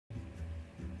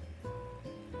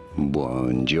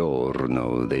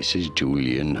Buongiorno, this is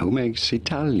Julien, who makes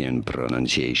Italian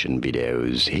pronunciation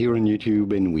videos here on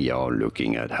YouTube, and we are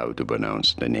looking at how to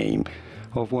pronounce the name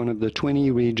of one of the 20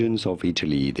 regions of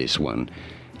Italy. This one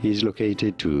is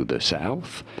located to the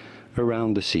south,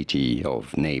 around the city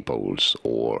of Naples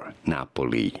or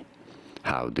Napoli.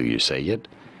 How do you say it?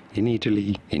 In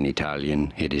Italy, in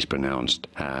Italian, it is pronounced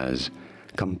as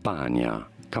Campania,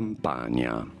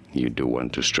 Campania. You do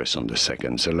want to stress on the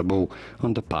second syllable,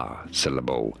 on the pa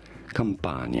syllable,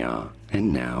 Campania.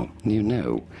 And now you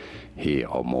know. Here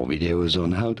are more videos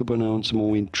on how to pronounce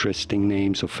more interesting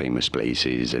names of famous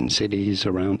places and cities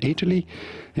around Italy,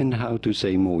 and how to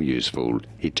say more useful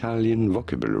Italian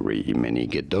vocabulary. Many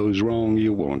get those wrong.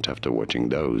 You won't after watching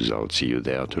those. I'll see you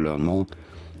there to learn more.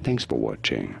 Thanks for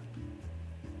watching.